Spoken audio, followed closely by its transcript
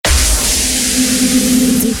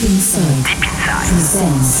Deep Inside. Deep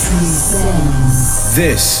Inside. Presents.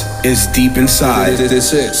 This is Deep Inside.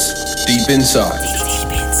 This is Deep Inside.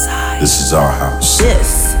 Deep Inside. This is our house.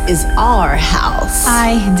 This is our house.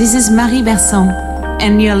 Hi, this is Marie Berson,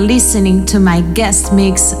 and you're listening to my guest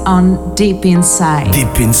mix on Deep Inside.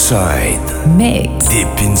 Deep Inside. Mix.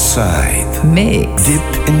 Deep Inside. Mix.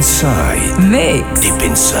 Deep Inside. Mix. Deep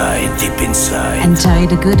Inside. Deep Inside. Enjoy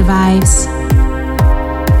the good vibes.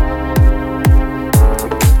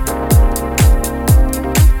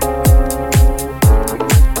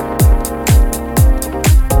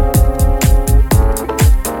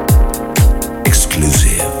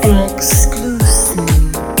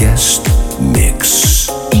 Guest mix.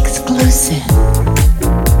 Exclusive.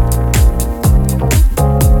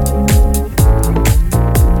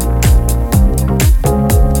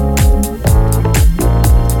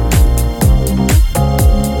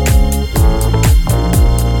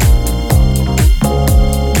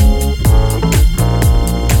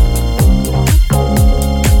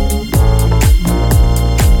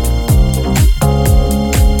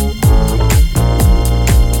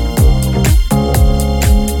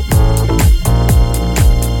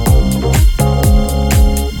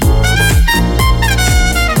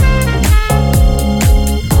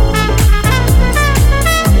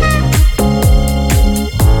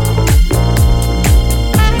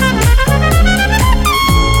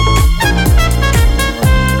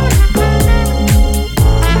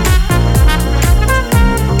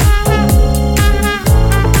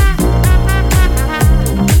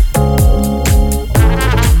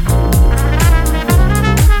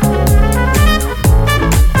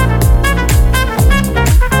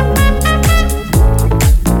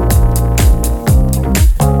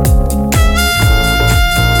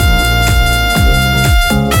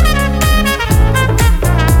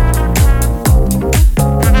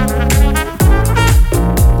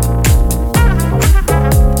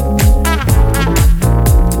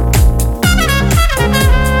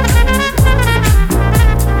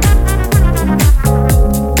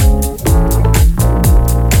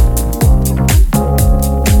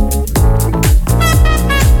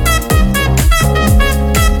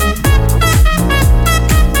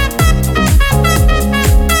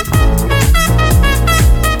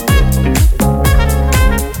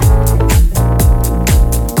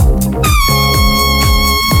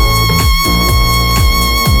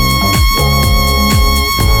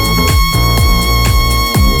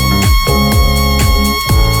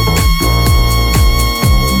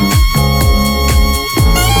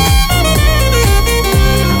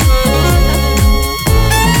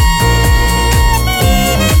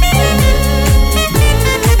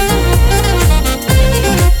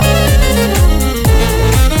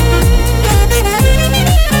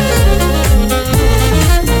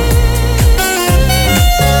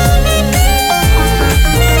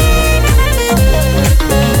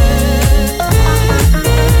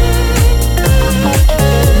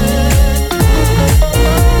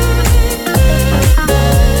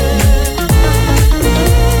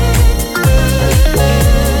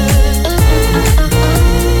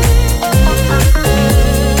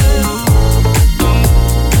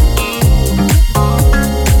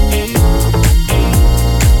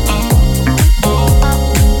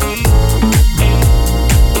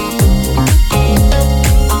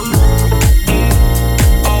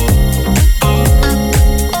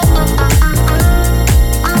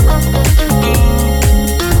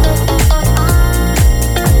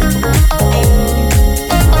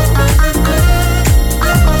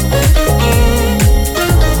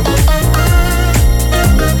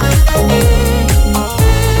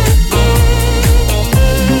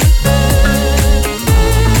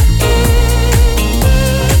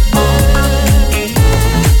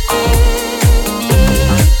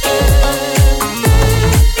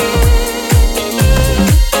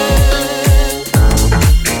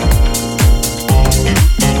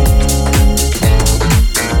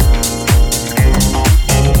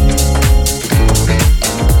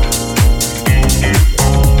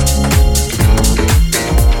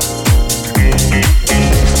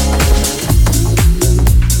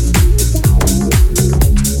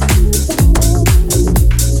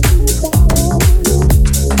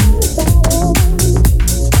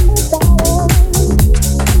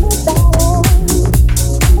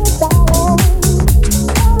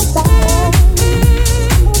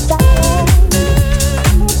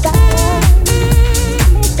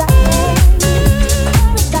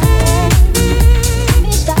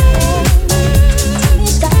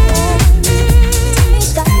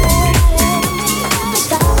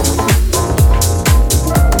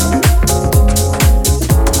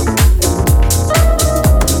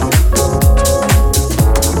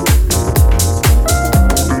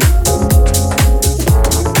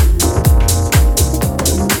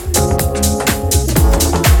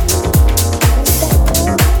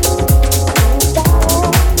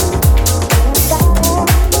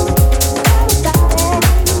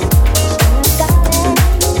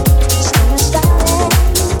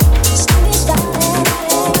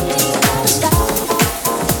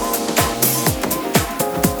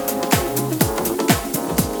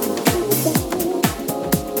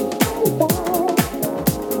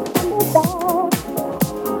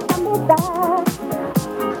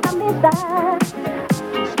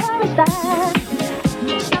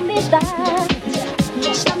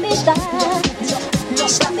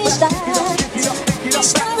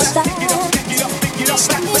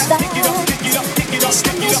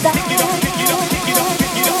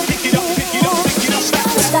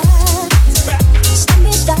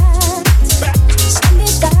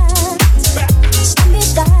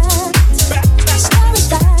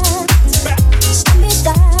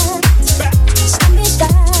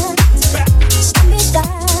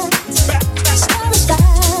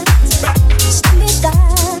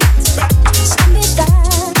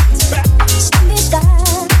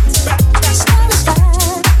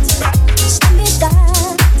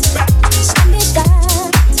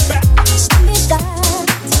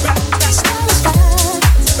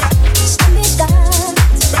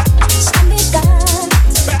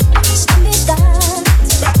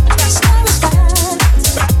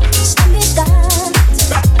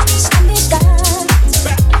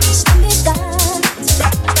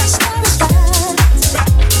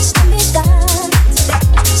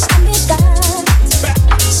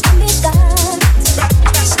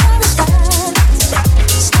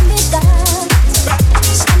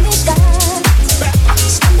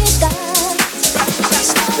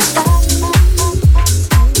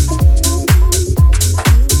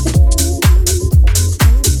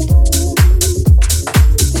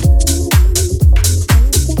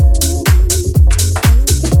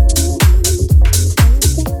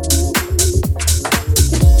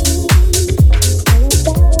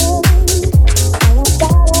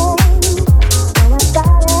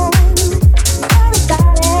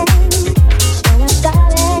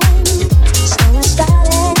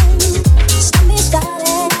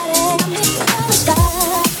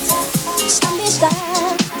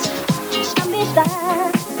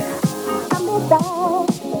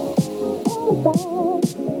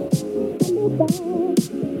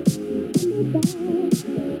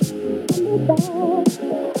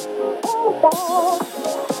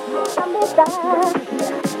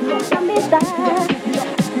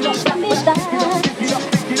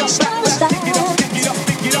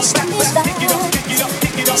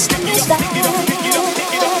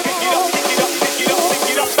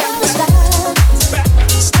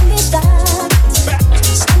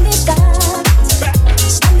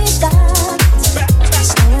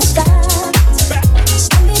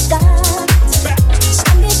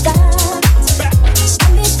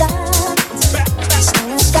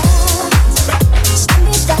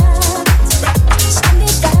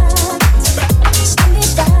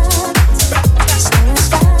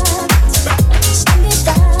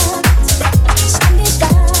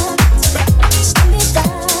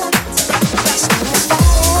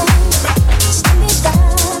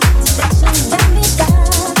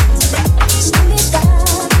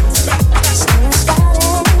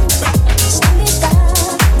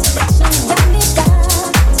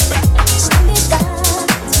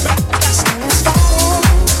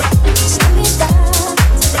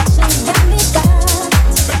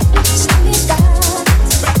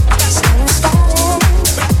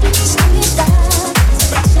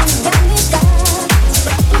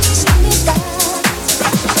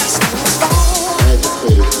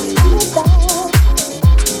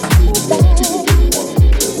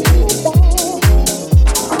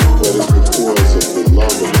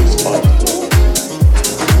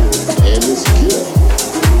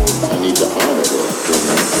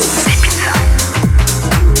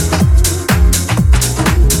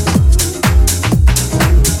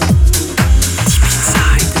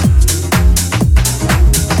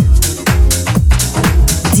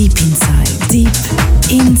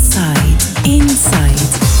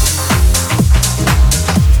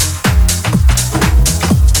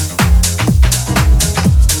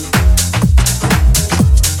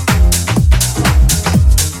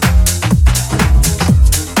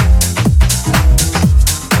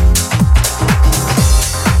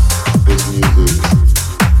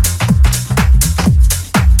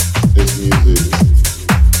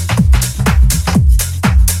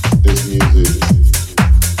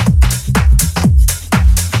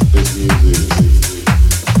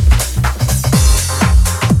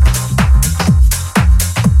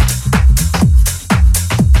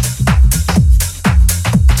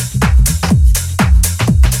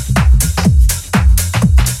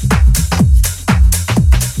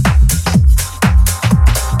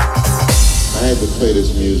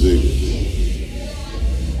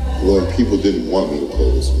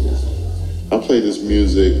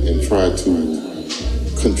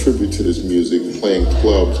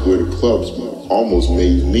 Where the clubs almost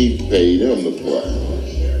made me pay them to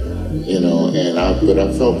play. But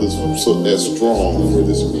I felt this so that strong for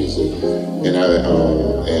this music, and I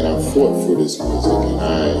fought for this music,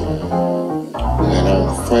 and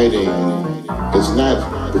I'm fighting. It's not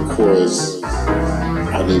because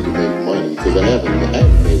I need to make money, because I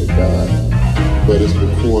haven't made a dime, but it's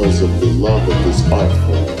because of the love of this art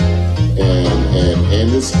form and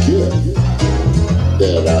this gift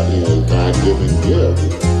that God-given gift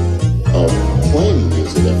of playing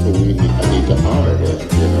music. That's what I need to honor that,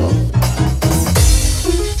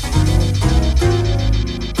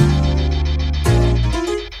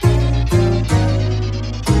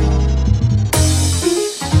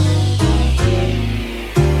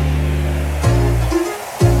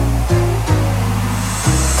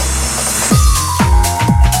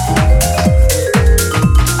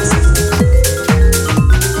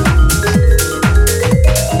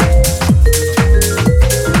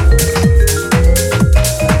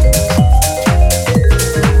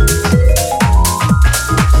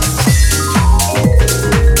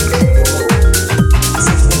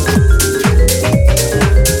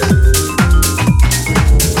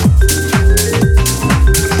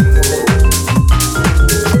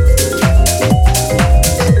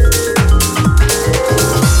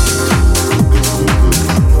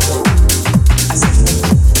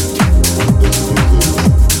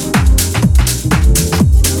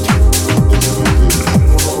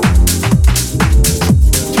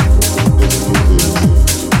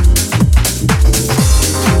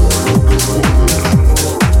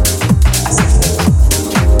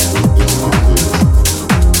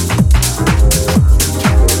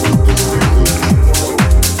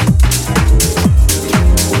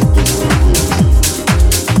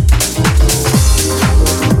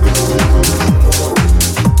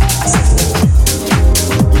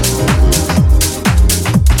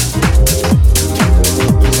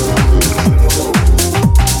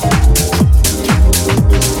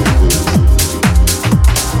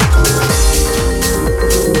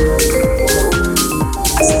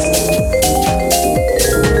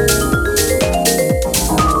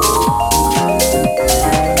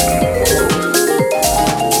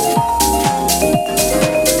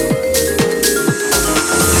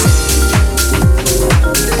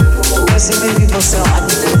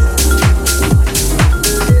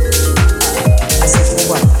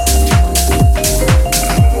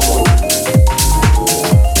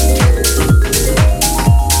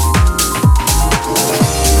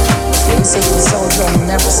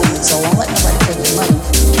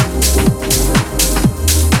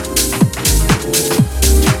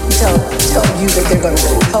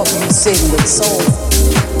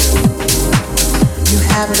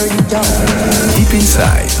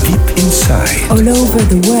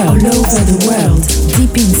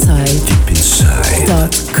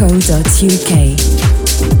 UK.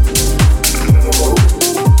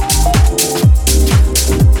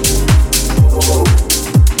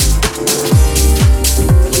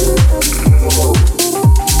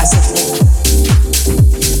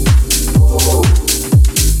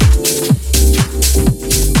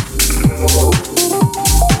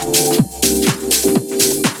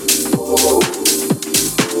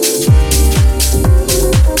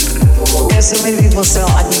 So many people say,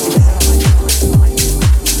 I need to.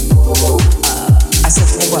 I said,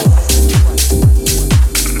 for what?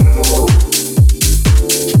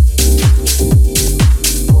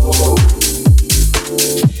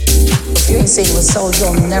 If you ain't singing with soul,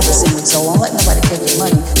 you'll never sing with soul. Don't let nobody take your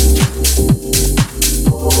money.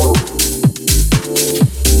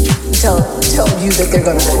 Tell you that they're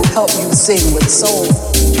gonna help you sing with soul.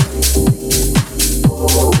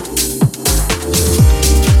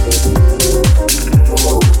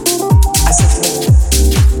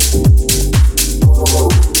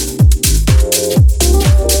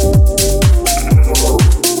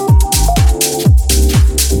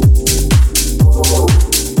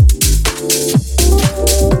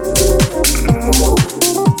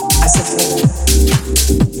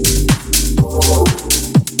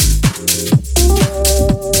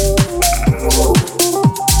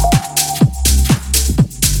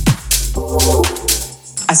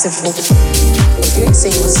 I said, well, if you ain't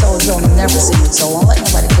singing with soul, you'll never sing with soul. Don't let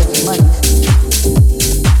nobody take your money.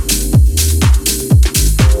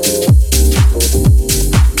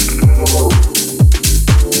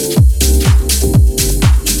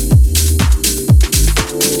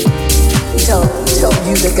 Tell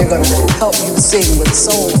you that they're going to help you sing with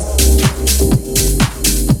soul.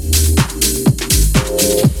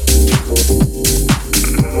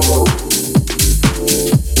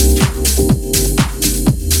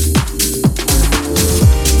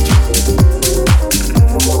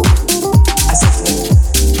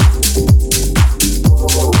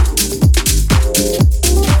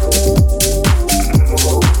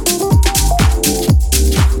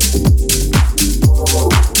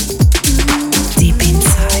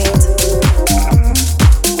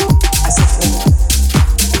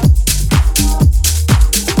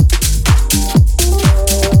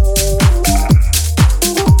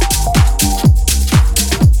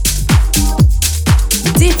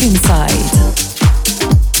 Deep Inside.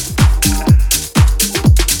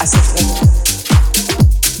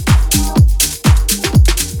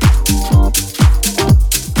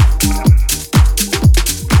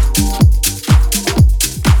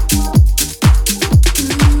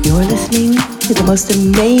 You're listening to the most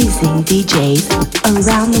amazing DJs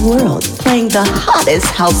around the world playing the hottest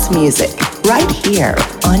house music right here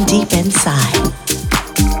on Deep Inside.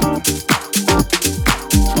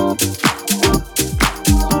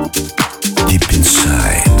 Deep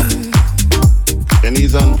Inside. In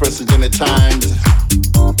these unprecedented times,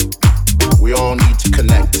 we all need to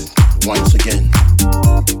connect once again.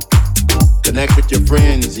 Connect with your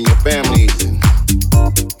friends and your families, and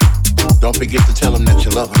don't forget to tell them that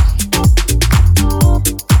you love them.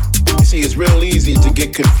 You see, it's real easy to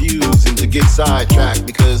get confused and to get sidetracked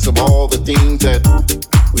because of all the things that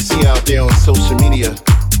we see out there on social media.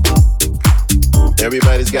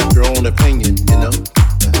 Everybody's got their own opinion, you know?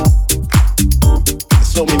 There's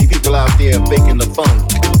so many people out there faking the funk,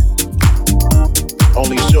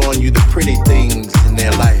 only showing you the pretty things in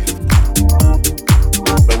their life.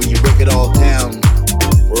 But when you break it all down,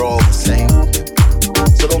 we're all the same.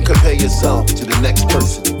 So don't compare yourself to the next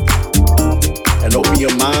person, and open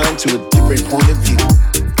your mind to a different point of view.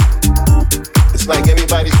 It's like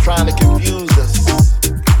everybody's trying to confuse us,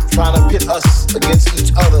 trying to pit us against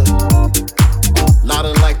each other. Not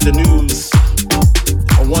unlike the news.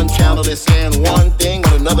 On one channel they're saying one thing,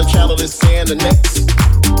 on another channel they're saying the next.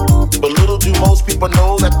 But little do most people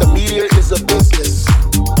know that the media is a business.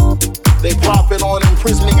 They profit on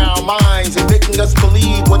imprisoning our minds and making us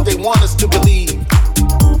believe what they want us to believe.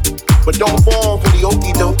 But don't fall for the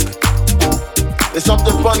okie doke. There's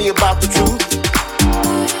something funny about the truth.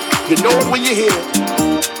 You know it when you hear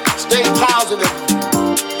it. Stay positive.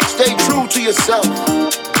 Stay true to yourself.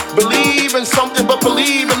 Believe in something, but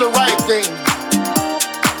believe in the right thing.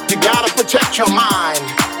 You gotta protect your mind.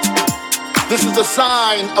 This is a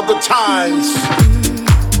sign of the times.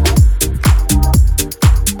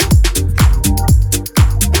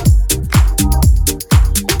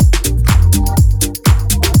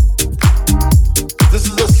 This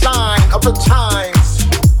is a sign of the times.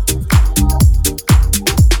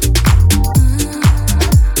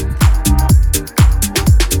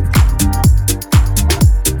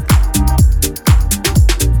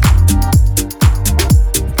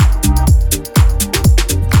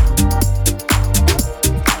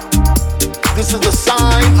 This is a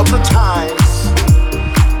sign of the times.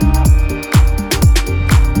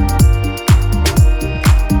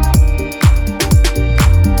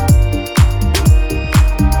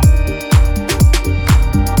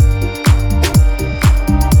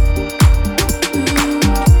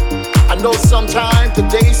 I know sometimes the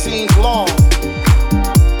day seems long,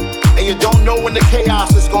 and you don't know when the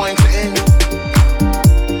chaos is going to end.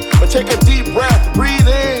 But take a deep breath, breathe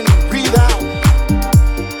in, breathe out.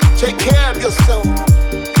 Take care of yourself.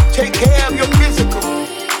 Take care of your physical.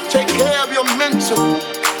 Take care of your mental.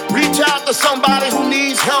 Reach out to somebody who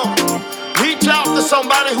needs help. Reach out to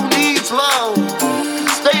somebody who needs love.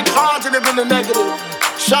 Stay positive in the negative.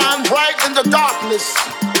 Shine bright in the darkness.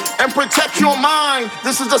 And protect your mind.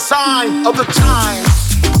 This is a sign of the times.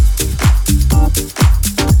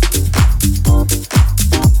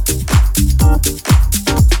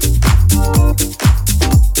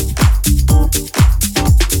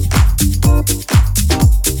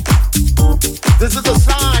 This is a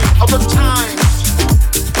sign of the times.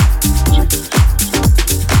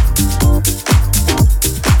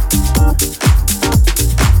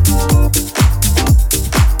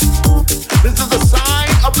 This is a sign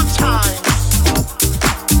of the times.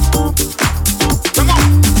 Come on.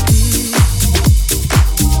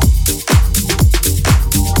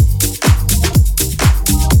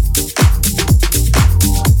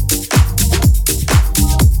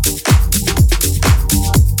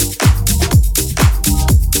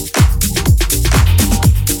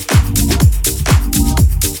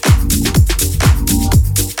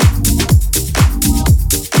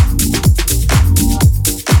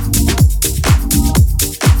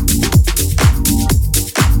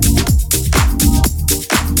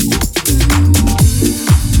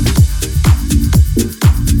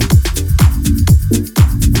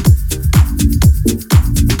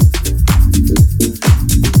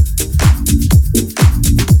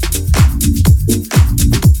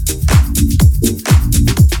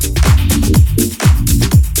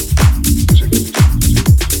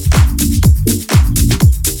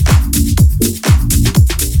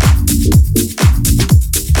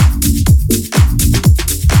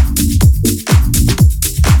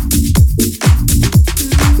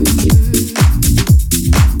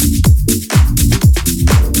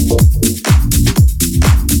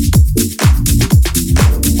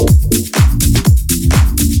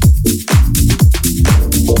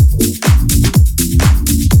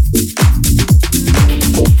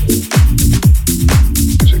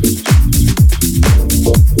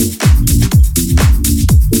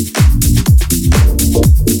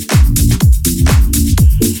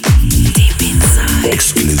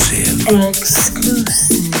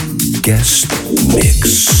 Guest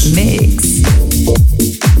Mix.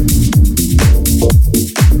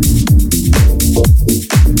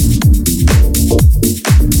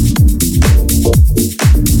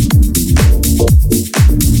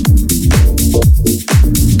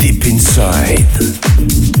 Deep Inside.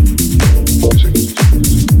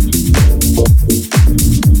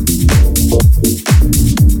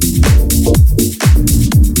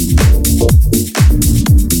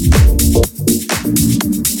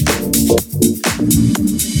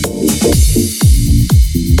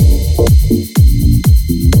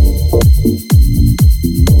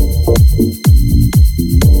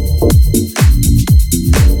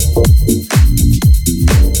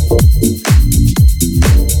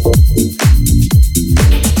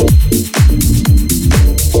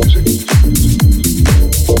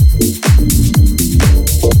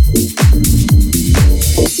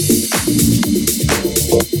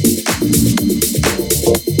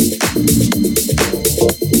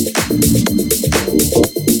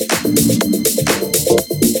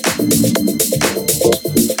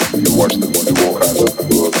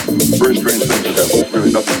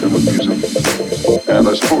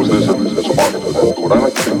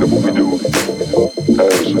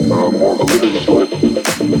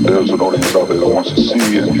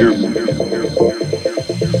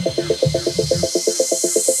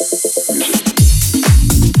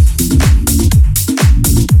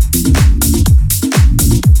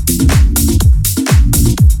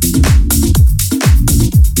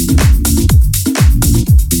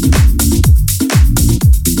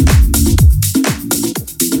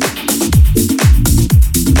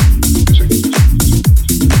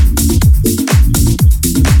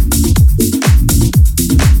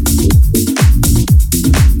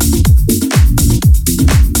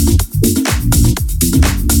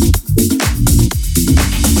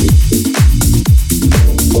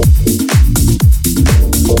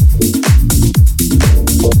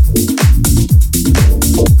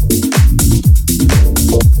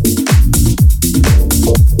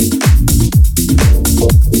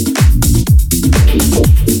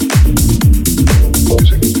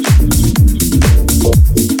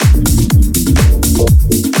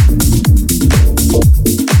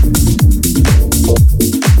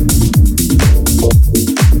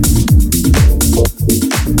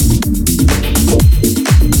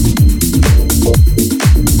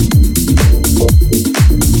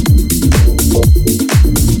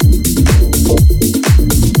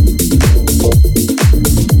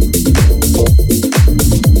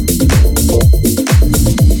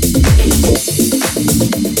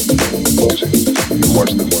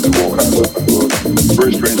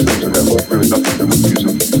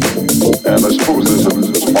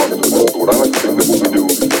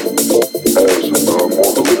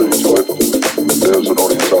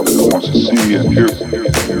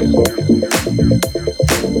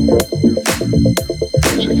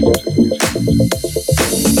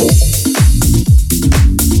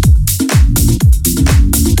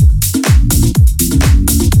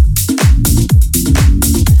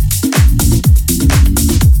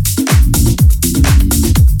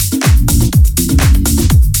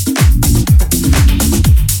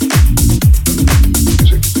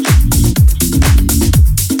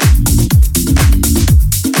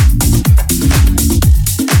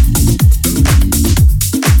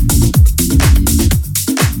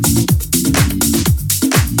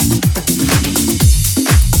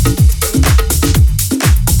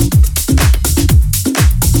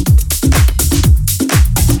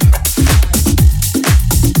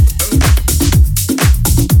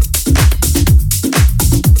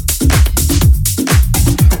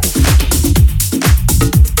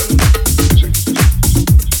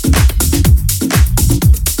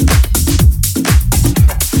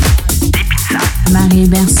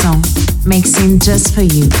 Mixing just for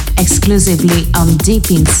you, exclusively on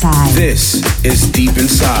Deep Inside. This is Deep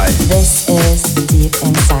Inside. This is Deep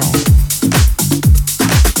Inside.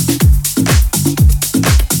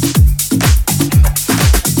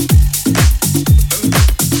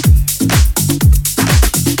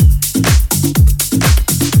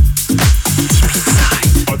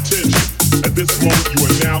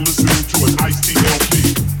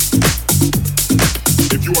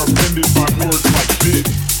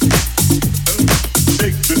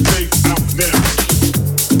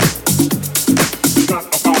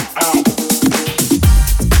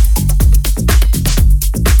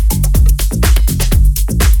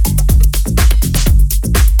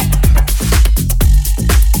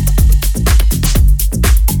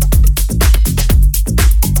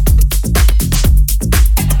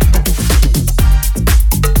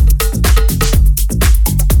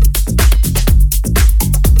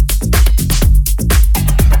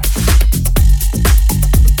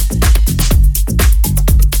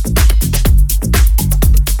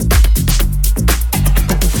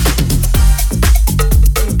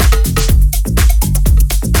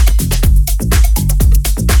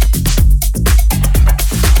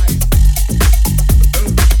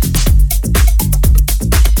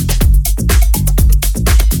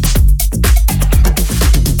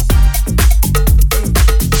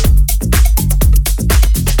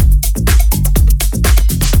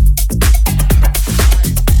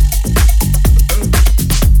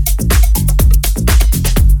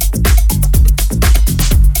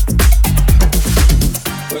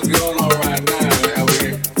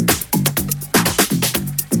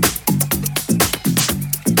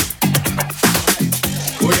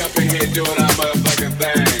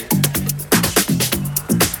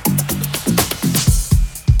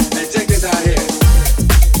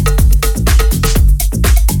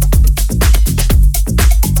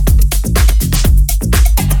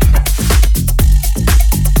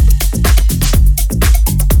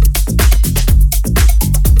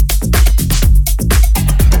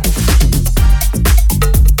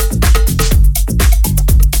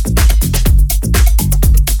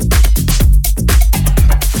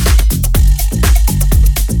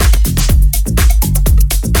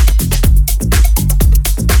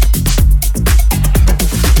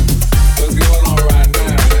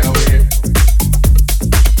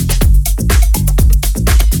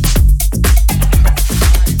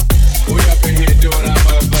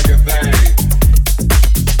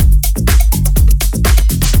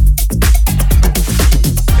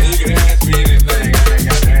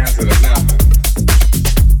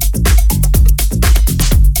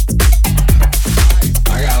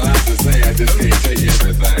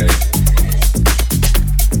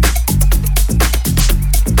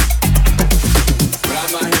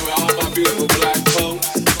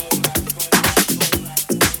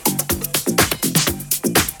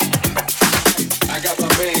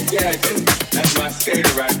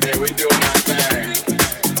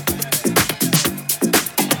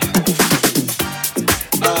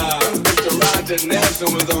 Richard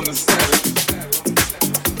Nelson was on the 7th.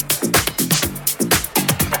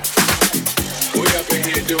 We up in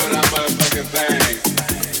here doing our motherfucking thing.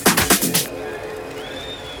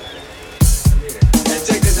 And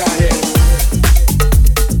check this out here.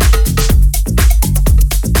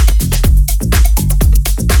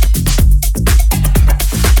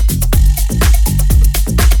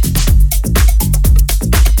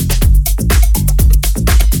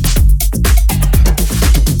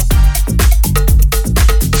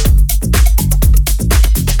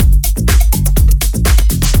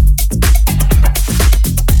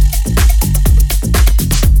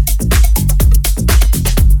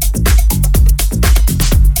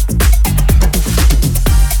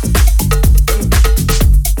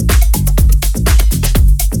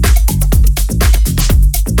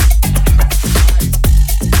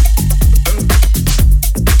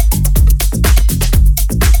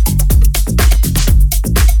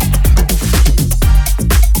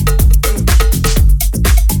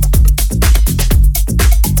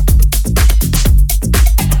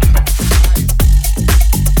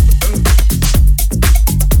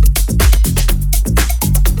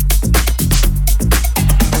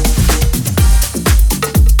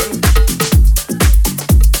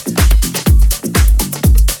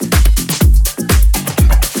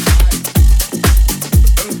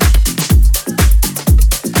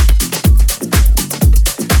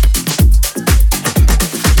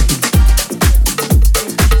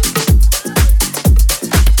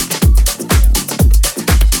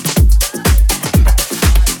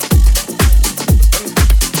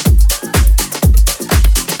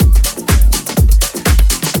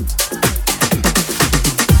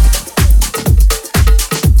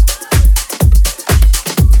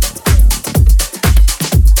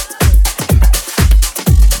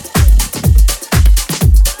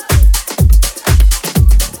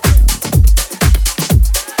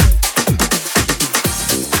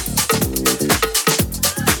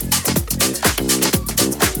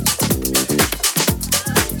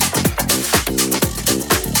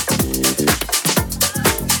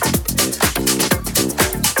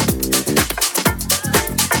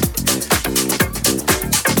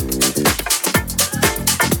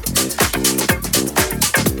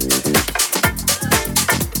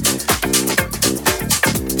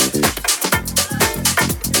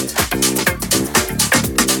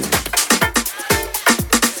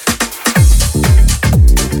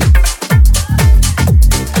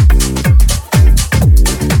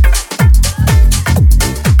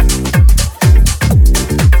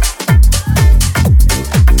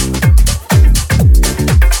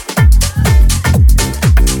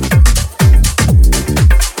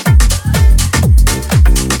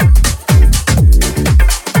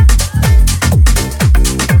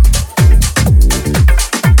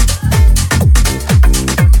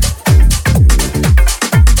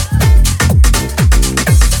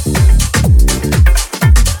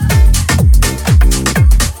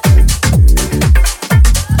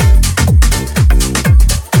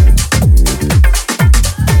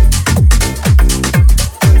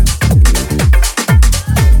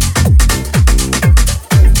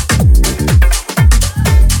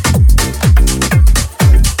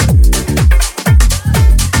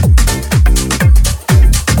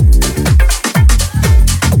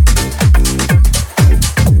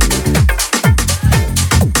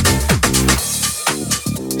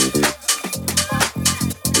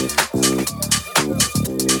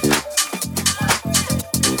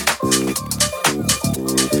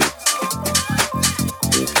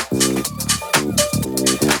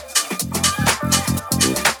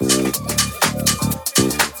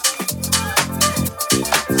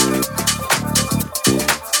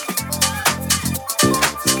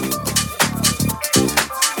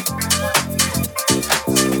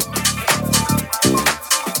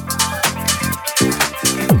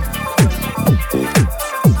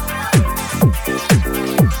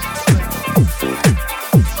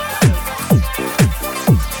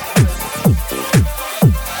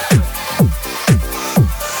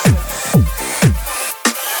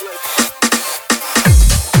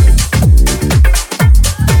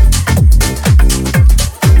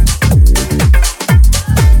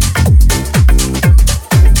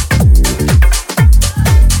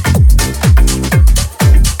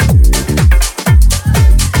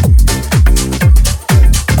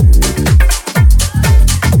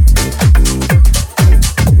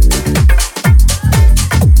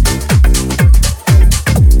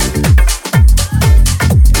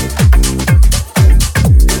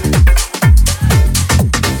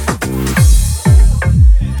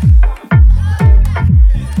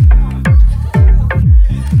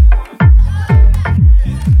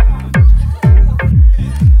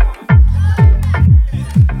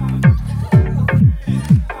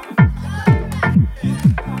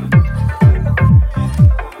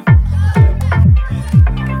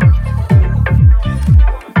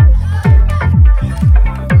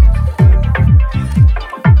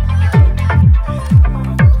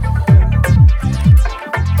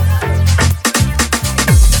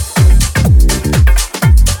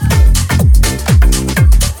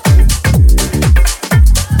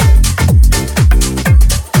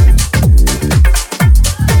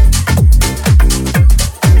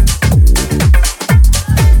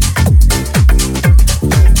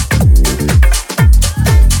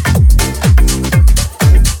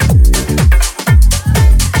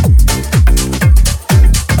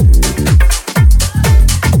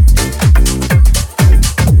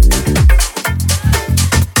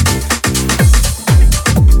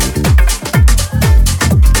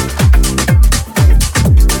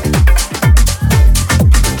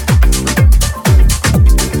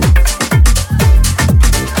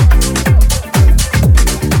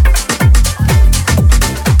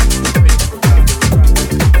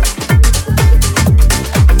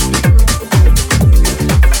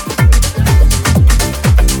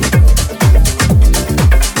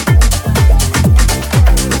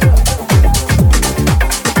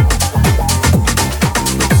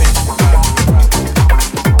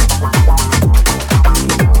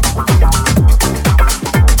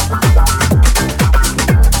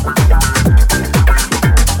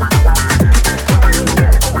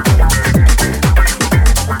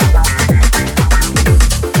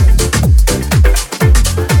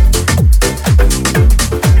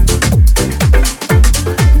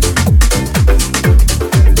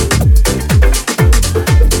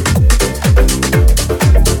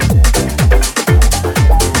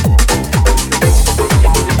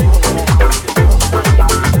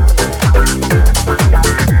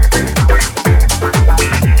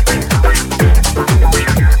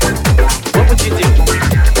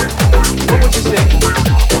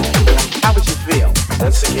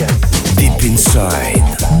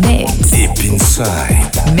 inside. Mix. Deep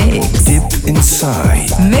inside. Mix. Deep inside.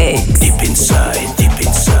 Mix. Deep inside. Deep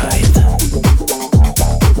inside.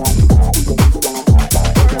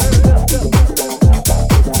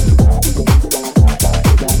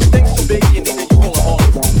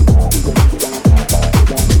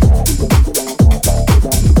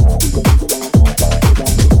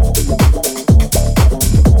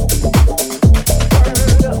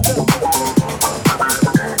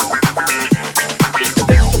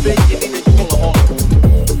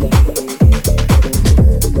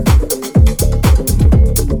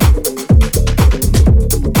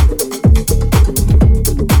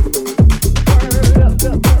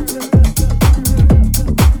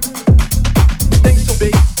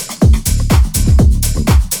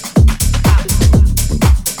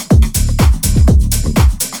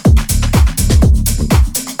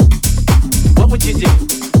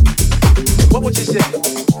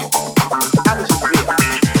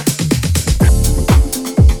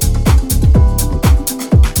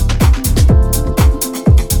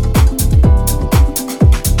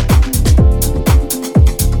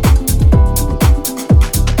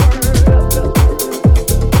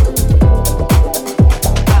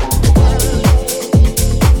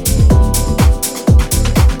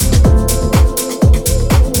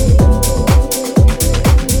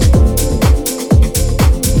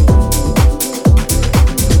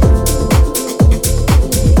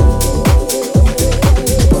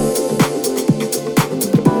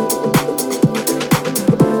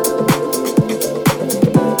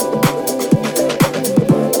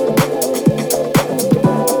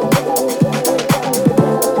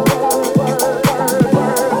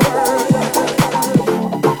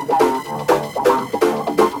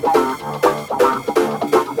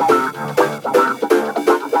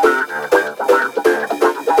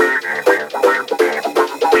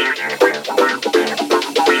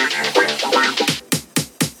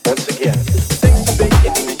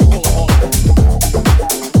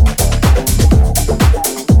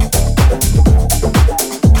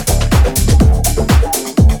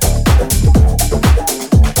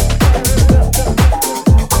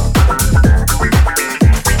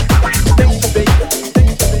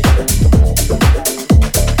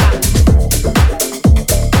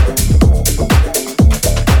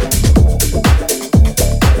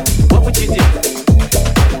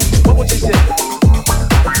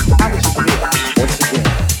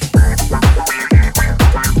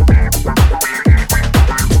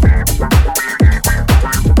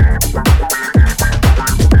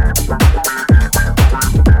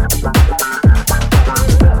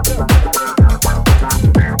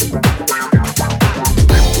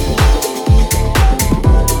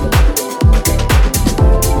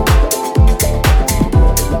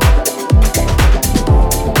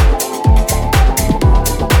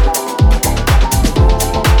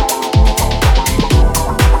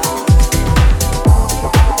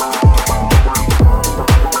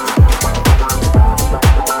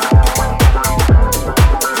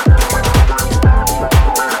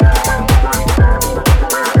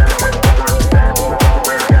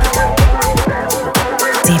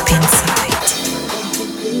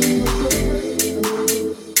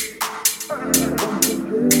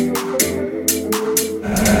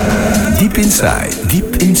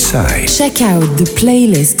 Deep Inside. Check out the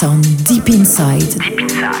playlist on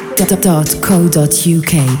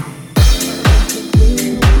deepinside.co.uk.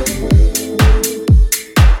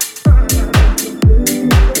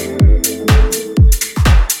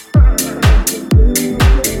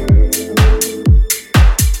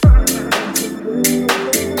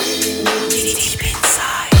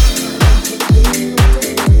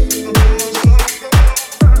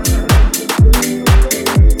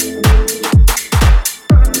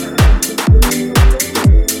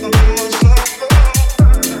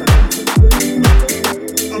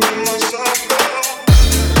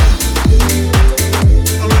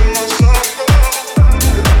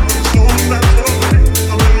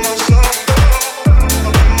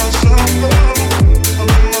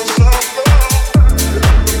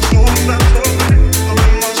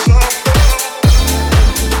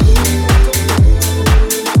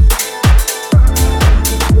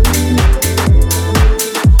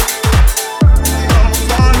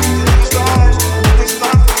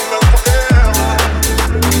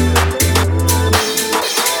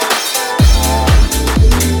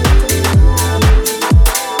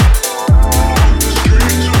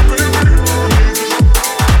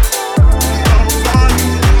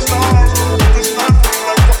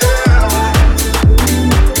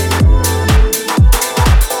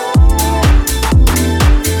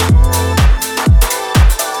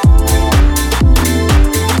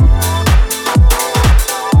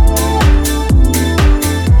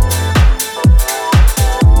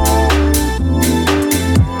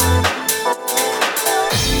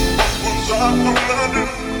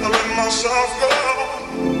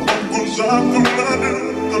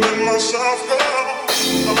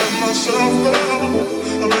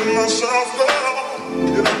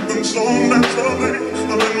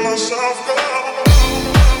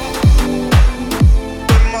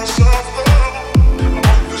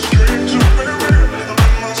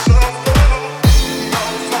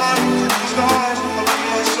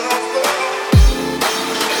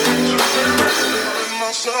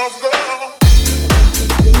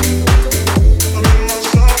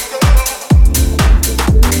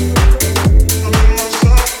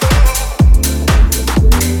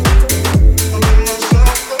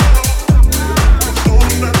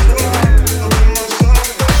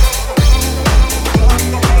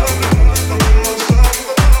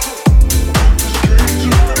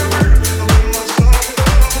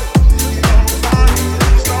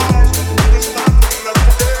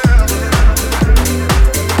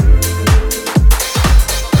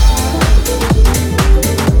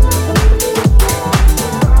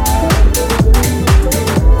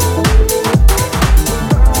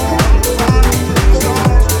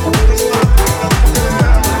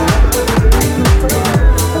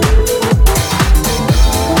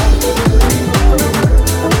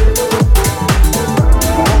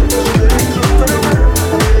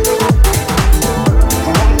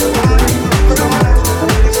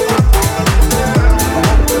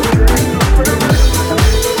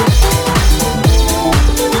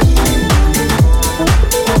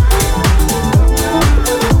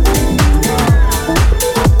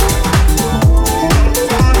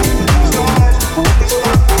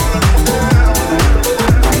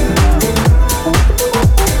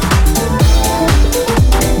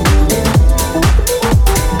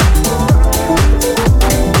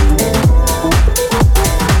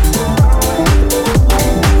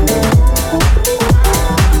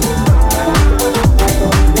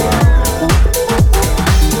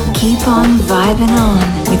 Vibing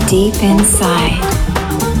on with Deep Inside.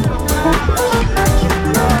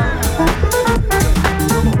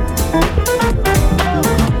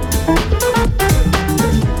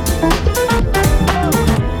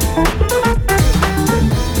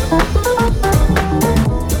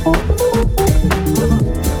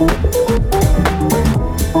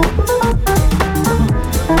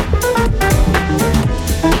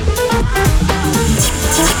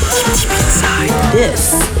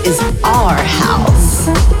 This is our house.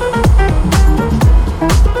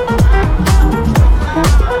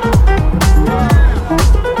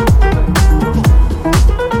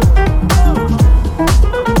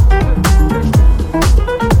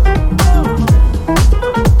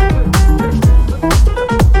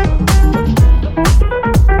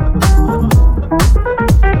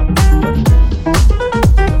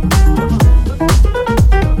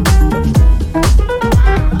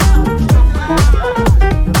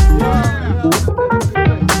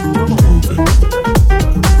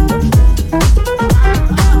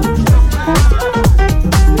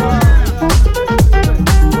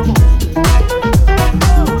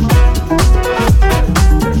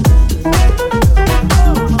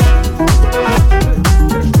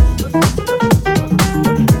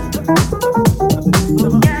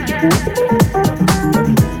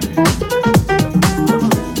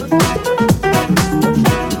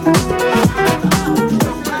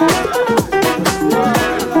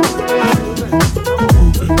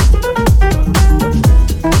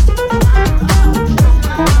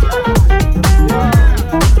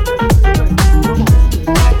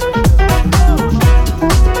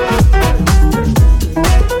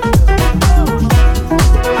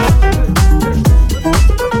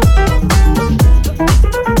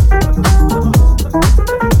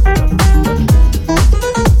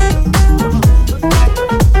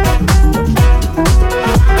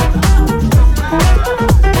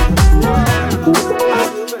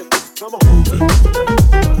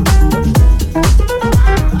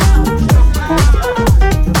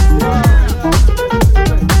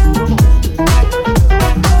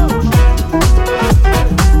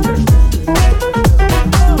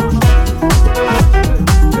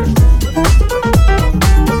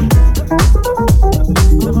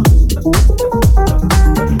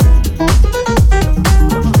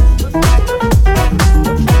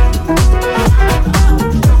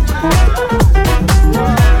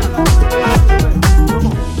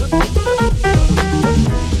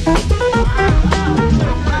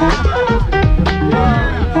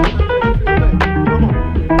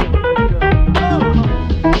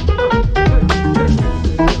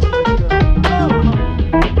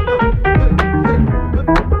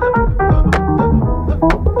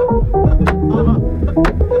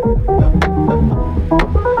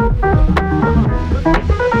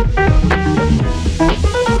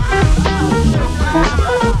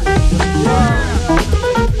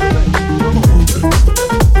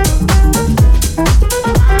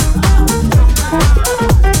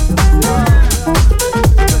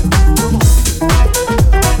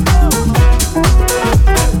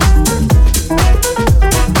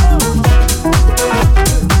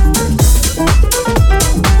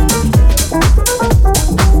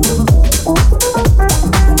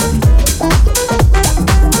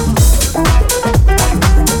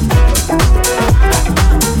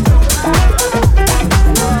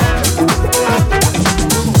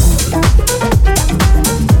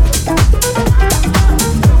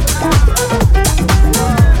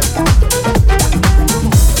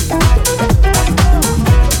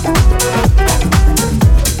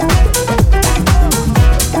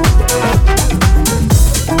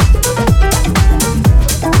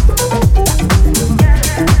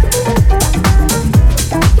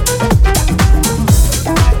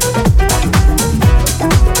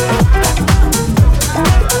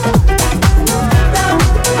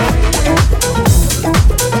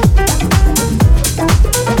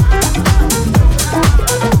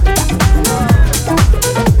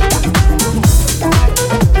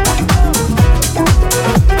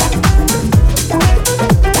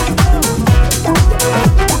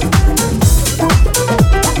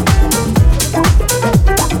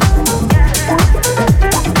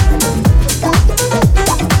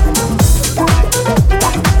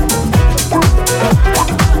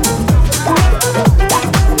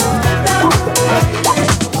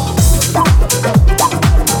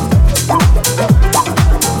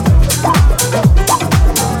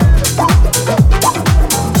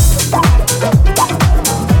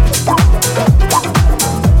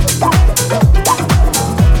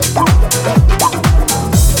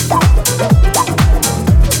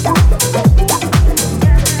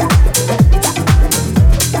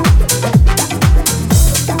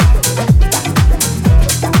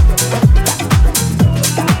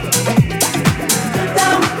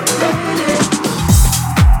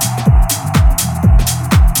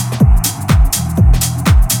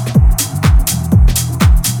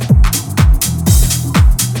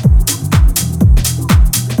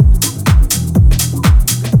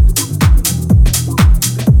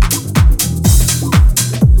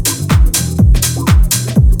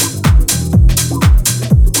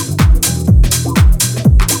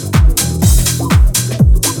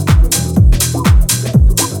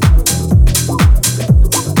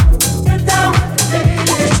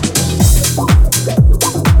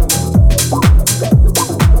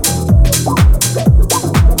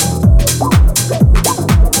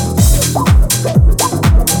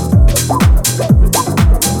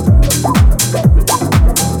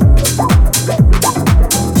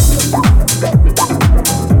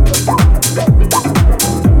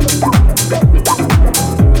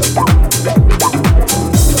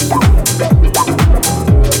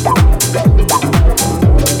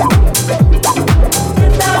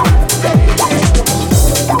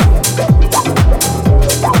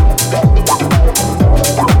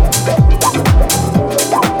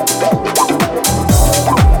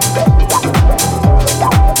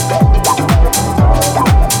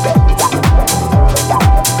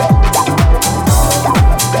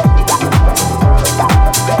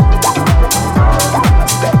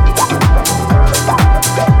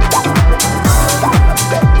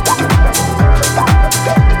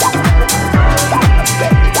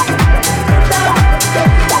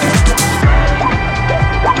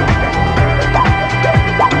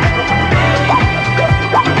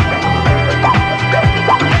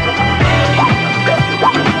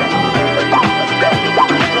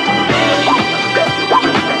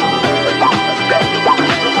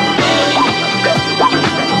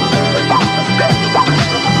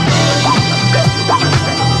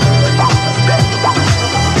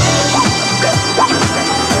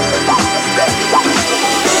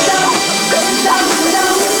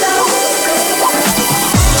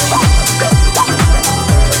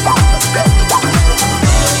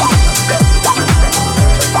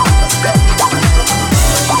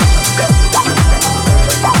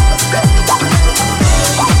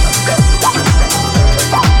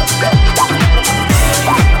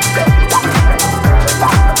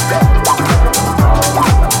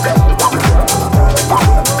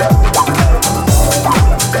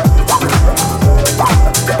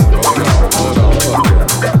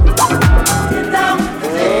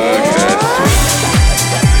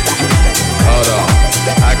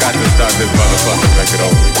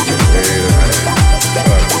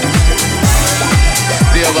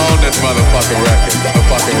 this motherfucking record.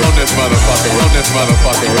 Run this motherfucker, run this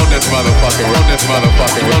motherfucker, run this motherfucker, run this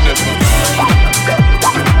motherfucker, run this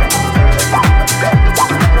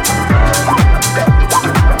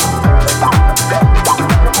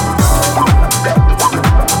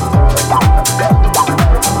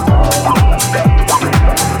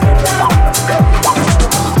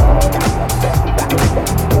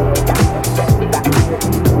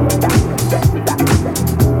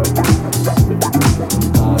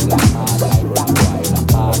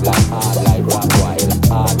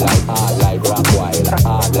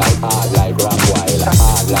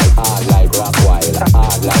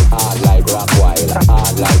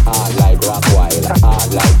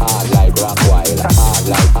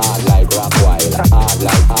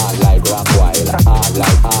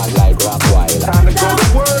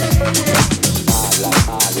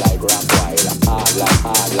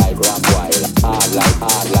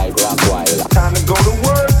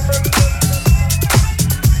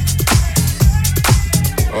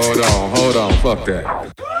Fuck that.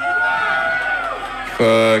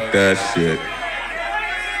 Fuck that shit.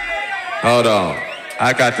 Hold on.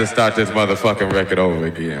 I got to start this motherfucking record over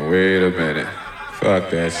again. Wait a minute.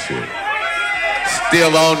 Fuck that shit.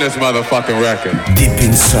 Still on this motherfucking record. Deep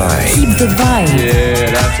inside. Keep the vibe.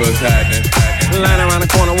 Yeah, that's what's happening. Line around the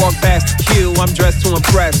corner, walk past the queue. I'm dressed to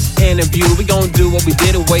impress. Interview, we gon' do what we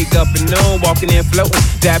did to wake up and noon. Walking in, floating,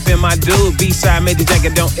 dapping my dude. B-side made the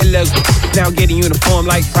jacket, don't it look good. Now getting uniform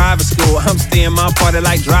like private school. I'm staying my party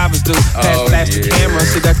like drivers do. Flash the camera,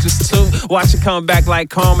 seductress too. Watch it come back like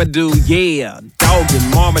karma do. Yeah, dog and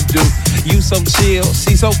mama do. You so chill,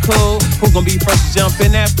 she so cool. Who gon' be first to jump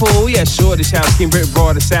in that pool? Yeah, sure, this house King Britt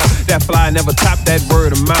brought us out. That fly never topped that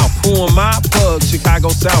word of mouth. Who am I? Plug,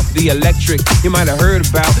 Chicago South, the electric. You might have heard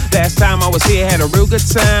about. Last time I was here, had a real good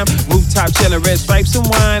time. Rooftop chillin', red stripes and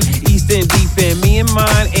wine. East End, deep end, me and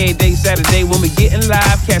mine. Every day, Saturday when we gettin'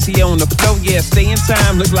 live. Cassie on the floor, yeah, stay in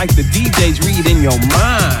time. Look like the DJ's reading your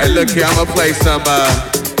mind. Hey, look here, I'ma play some,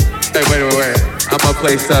 hey, wait. I'ma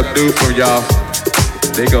play some news from y'all.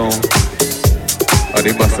 They gon', oh,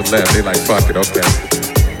 they must have left. They like, fuck it, okay.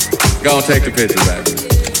 Go on, take the picture back.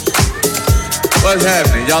 What's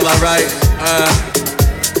happening? Y'all all right?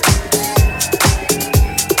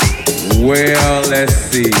 Well, let's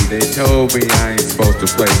see. They told me I ain't supposed to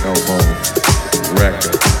play no more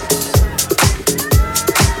records.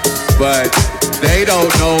 But they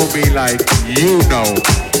don't know me like you know.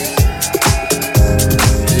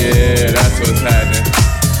 Yeah, that's what's happening.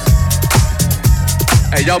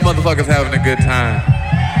 Hey, y'all motherfuckers having a good time?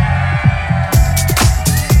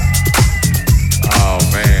 Oh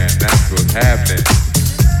man, that's what's happening.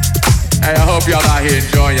 Hey, I hope y'all out here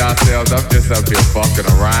enjoying yourselves. I'm just up here fucking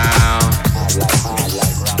around. Hard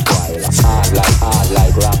like Rockweiler.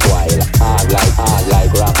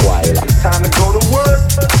 Time to go to work.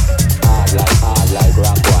 Hard like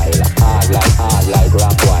Rockweiler. Hard like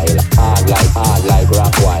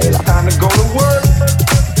Rockweiler. Time to go to work.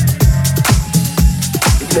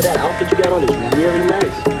 That outfit you got on is really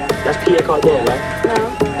nice. That's Pierre Cardin, right? No.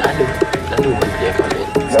 I knew it was Pierre Cardin.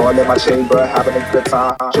 All in my chamber, having a good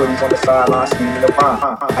time. Shorty's on the sideline, steaming the vine.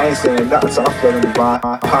 I ain't saying nothing till I'm feeling divine.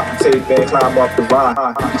 Pop the tape and climb up the vine.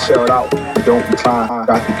 You can chill out, you don't recline.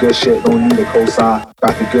 Got the good shit, don't need a cosign.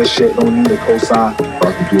 Got the good shit, don't need a cosign.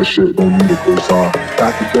 Got the good shit, don't need a cosign.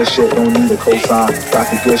 Got the good shit, don't need a cosign. Got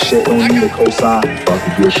the good shit, don't need a cosign. Got the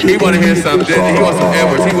good shit. He wanna hear something, he wants some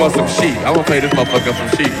Edwards, he wants some sheep. I wanna play this motherfucker some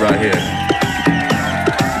sheep right here.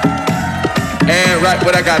 And right,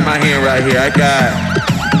 what I got in my hand right here, I got,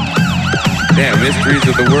 damn, Mysteries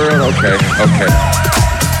of the World, okay.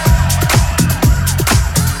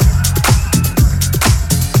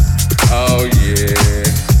 Oh yeah.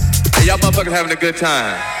 Hey, y'all motherfuckers having a good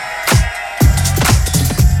time.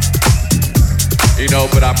 You know,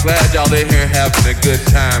 but I'm glad y'all in here having a good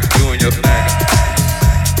time doing your thing.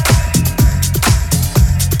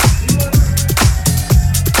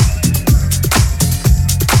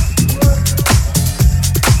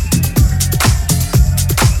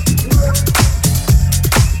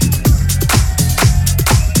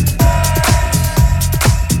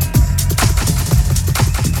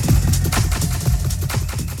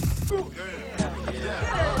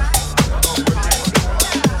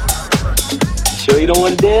 You don't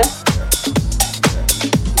want to dance?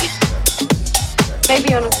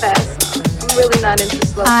 Maybe on a fast. I'm really not into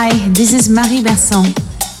slow. Hi, this is Marie Berson,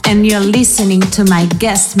 and you're listening to my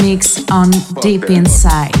guest mix on Deep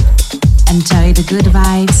Inside. Enjoy the good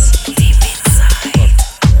vibes. Deep inside.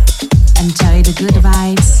 Enjoy the good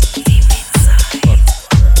vibes. Deep inside.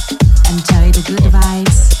 Enjoy the good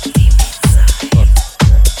vibes. Deep inside.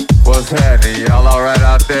 What's happening? Y'all alright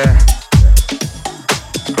out there?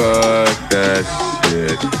 Fuck that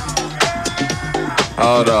shit.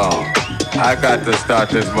 Hold on. I got to start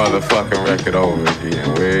this motherfucking record over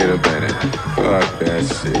again. Wait a minute. Fuck that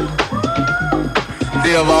shit.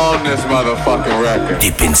 Still on this motherfucking record.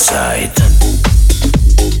 Deep inside.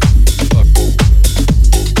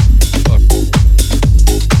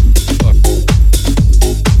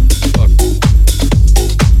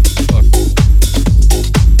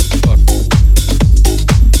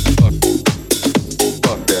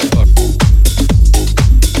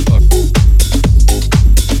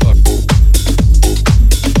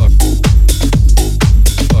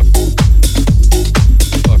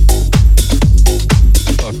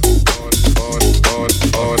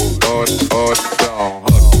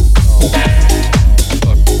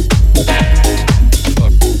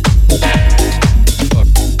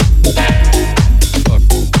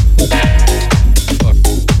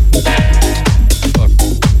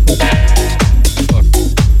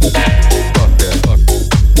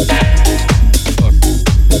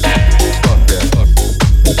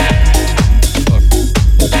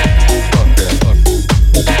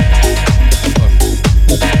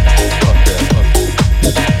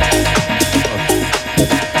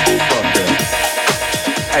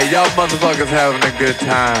 Motherfuckers having a good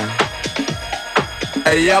time.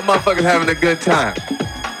 Hey, y'all motherfuckers having a good time.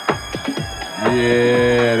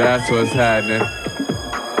 Yeah, that's what's happening.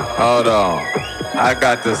 Hold on. I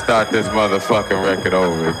got to start this motherfucking record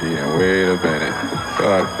over again. Wait a minute.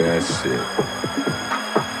 Fuck that shit.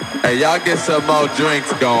 Hey, y'all get some more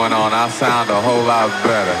drinks going on. I'll sound a whole lot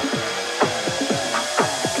better.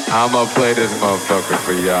 I'ma play this motherfucker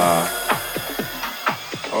for y'all.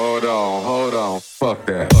 Hold on. Fuck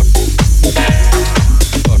that.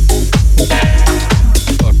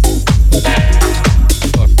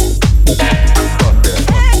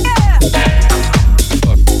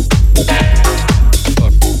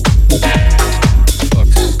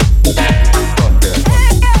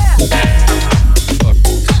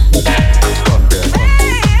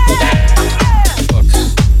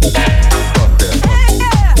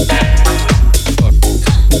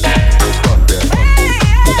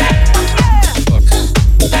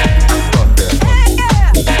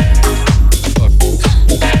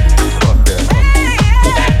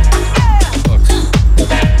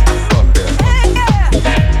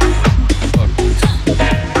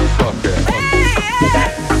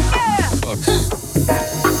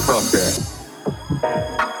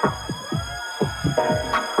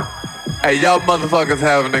 Hey, y'all motherfuckers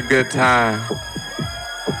having a good time.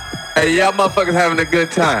 Hey, y'all motherfuckers having a good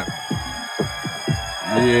time.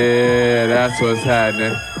 Yeah, that's what's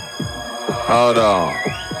happening. Hold on.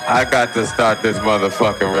 I got to start this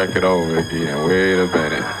motherfucking record over again. Wait a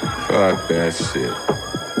minute. Fuck that shit.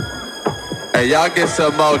 Hey, y'all get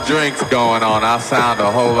some more drinks going on. I'll sound a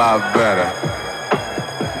whole lot better.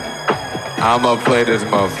 I'ma play this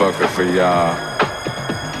motherfucker for y'all.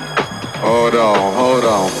 Hold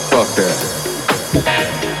on. Fuck that.